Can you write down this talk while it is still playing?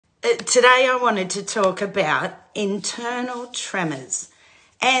Today I wanted to talk about internal tremors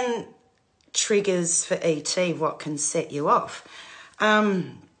and triggers for ET, what can set you off.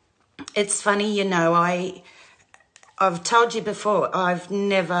 It's funny, I've told you before, I've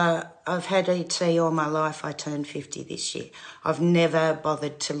had ET all my life. I turned 50 this year. I've never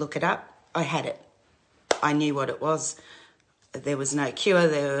bothered to look it up. I had it. I knew what it was. There was no cure.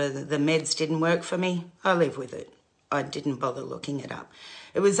 The meds didn't work for me. I live with it. I didn't bother looking it up.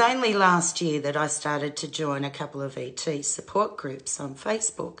 It was only last year that I started to join a couple of ET support groups on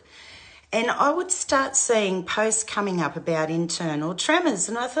Facebook. And I would start seeing posts coming up about internal tremors.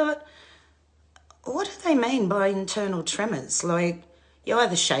 And I thought, what do they mean by internal tremors? Like, you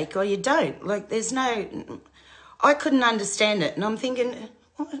either shake or you don't. Like, I couldn't understand it. And I'm thinking,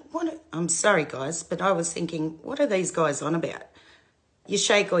 I'm sorry, guys, but I was thinking, what are these guys on about? You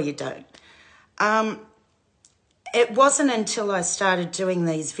shake or you don't. It wasn't until I started doing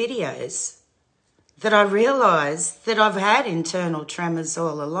these videos that I realised that I've had internal tremors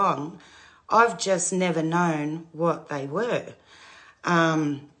all along. I've just never known what they were.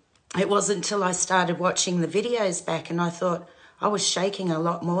 It wasn't until I started watching the videos back and I thought I was shaking a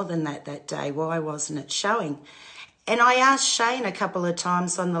lot more than that day. Why wasn't it showing? And I asked Shane a couple of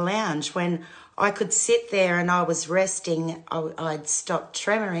times on the lounge when I could sit there and I was resting, I'd stopped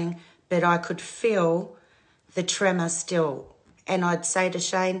tremoring, but I could feel the tremor still. And I'd say to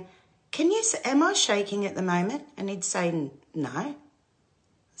Shane, am I shaking at the moment? And he'd say, no. I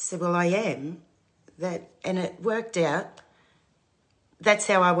said, well, I am. And it worked out. That's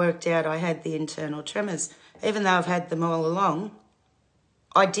how I worked out I had the internal tremors. Even though I've had them all along,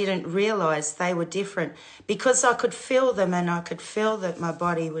 I didn't realise they were different. Because I could feel them and I could feel that my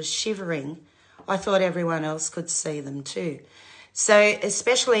body was shivering, I thought everyone else could see them too. So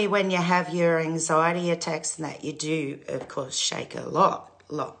especially when you have your anxiety attacks and that, you do, of course, shake a lot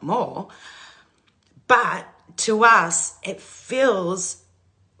more. But to us, it feels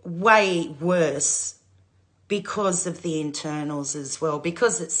way worse because of the internals as well,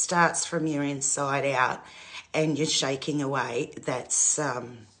 because it starts from your inside out and you're shaking away. That's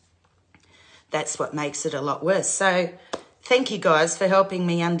what makes it a lot worse. So thank you guys for helping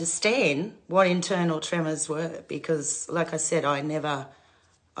me understand what internal tremors were, because like I said, I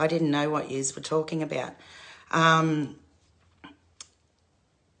didn't know what yous were talking about.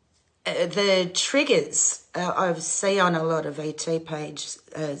 The triggers I see on a lot of ET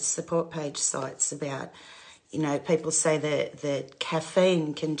support page sites about, people say that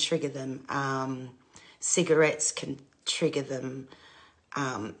caffeine can trigger them, cigarettes can trigger them,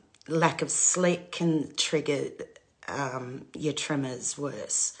 lack of sleep can trigger your tremors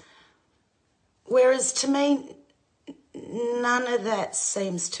worse. Whereas to me, none of that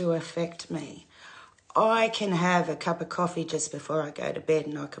seems to affect me. I can have a cup of coffee just before I go to bed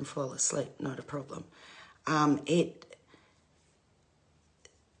and I can fall asleep, not a problem.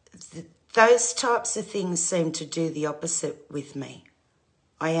 Those types of things seem to do the opposite with me.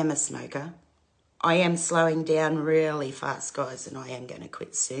 I am a smoker. I am slowing down really fast, guys, and I am going to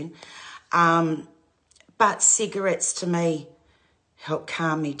quit soon. But cigarettes to me help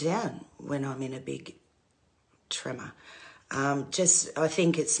calm me down when I'm in a big tremor. I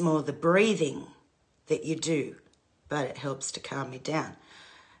think it's more the breathing that you do, but it helps to calm me down.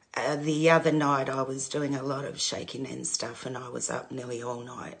 The other night I was doing a lot of shaking and stuff and I was up nearly all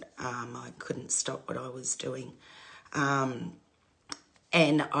night. I couldn't stop what I was doing. And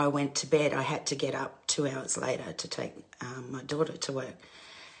I went to bed. I had to get up 2 hours later to take my daughter to work.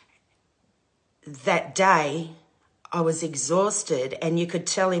 That day I was exhausted, and you could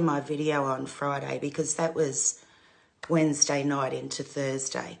tell in my video on Friday, because that was Wednesday night into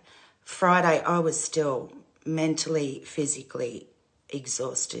Thursday. Friday I was still mentally, physically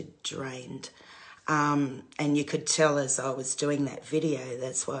exhausted, drained. And you could tell as I was doing that video,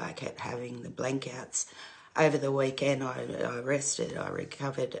 that's why I kept having the blankouts. Over the weekend, I rested, I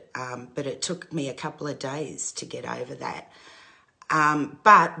recovered, but it took me a couple of days to get over that.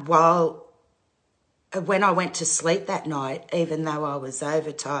 But when I went to sleep that night, even though I was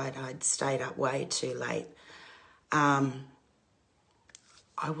overtired, I'd stayed up way too late, I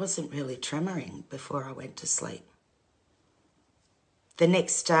wasn't really tremoring before I went to sleep. The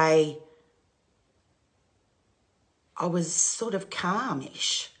next day, I was sort of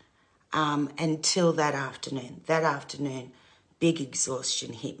calmish until that afternoon. That afternoon, big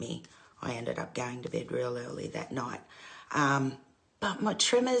exhaustion hit me. I ended up going to bed real early that night. But my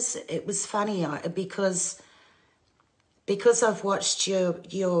tremors, it was funny because I've watched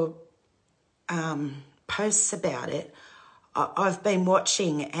your posts about it. I've been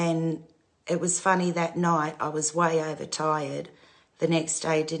watching, and it was funny that night. I was way overtired. the next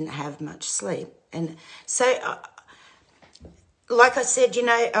day didn't have much sleep. And so, like I said, you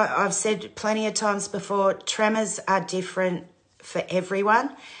know, I've said plenty of times before, tremors are different for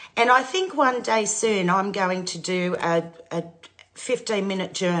everyone. And I think one day soon I'm going to do a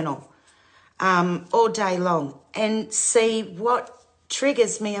 15-minute journal all day long and see what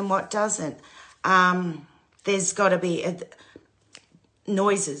triggers me and what doesn't. There's got to be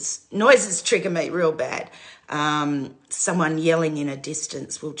noises. Noises trigger me real bad. Someone yelling in a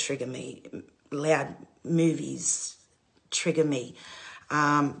distance will trigger me. Loud movies trigger me.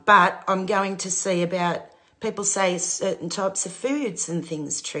 But I'm going to see about, people say certain types of foods and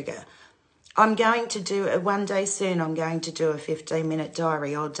things trigger. I'm going to do, one day soon, I'm going to do a 15-minute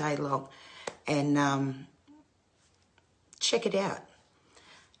diary all day long and check it out.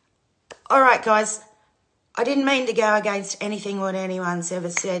 All right, guys. I didn't mean to go against anything what anyone's ever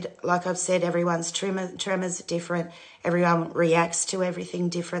said. Like I've said, everyone's tremors are different. Everyone reacts to everything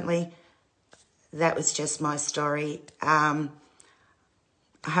differently. That was just my story. I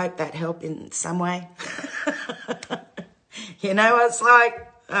hope that helped in some way. You know what it's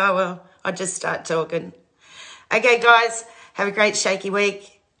like? Oh, well, I'll just start talking. Okay, guys, have a great shaky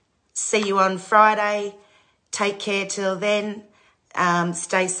week. See you on Friday. Take care till then.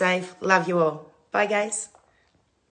 Stay safe. Love you all. Bye, guys.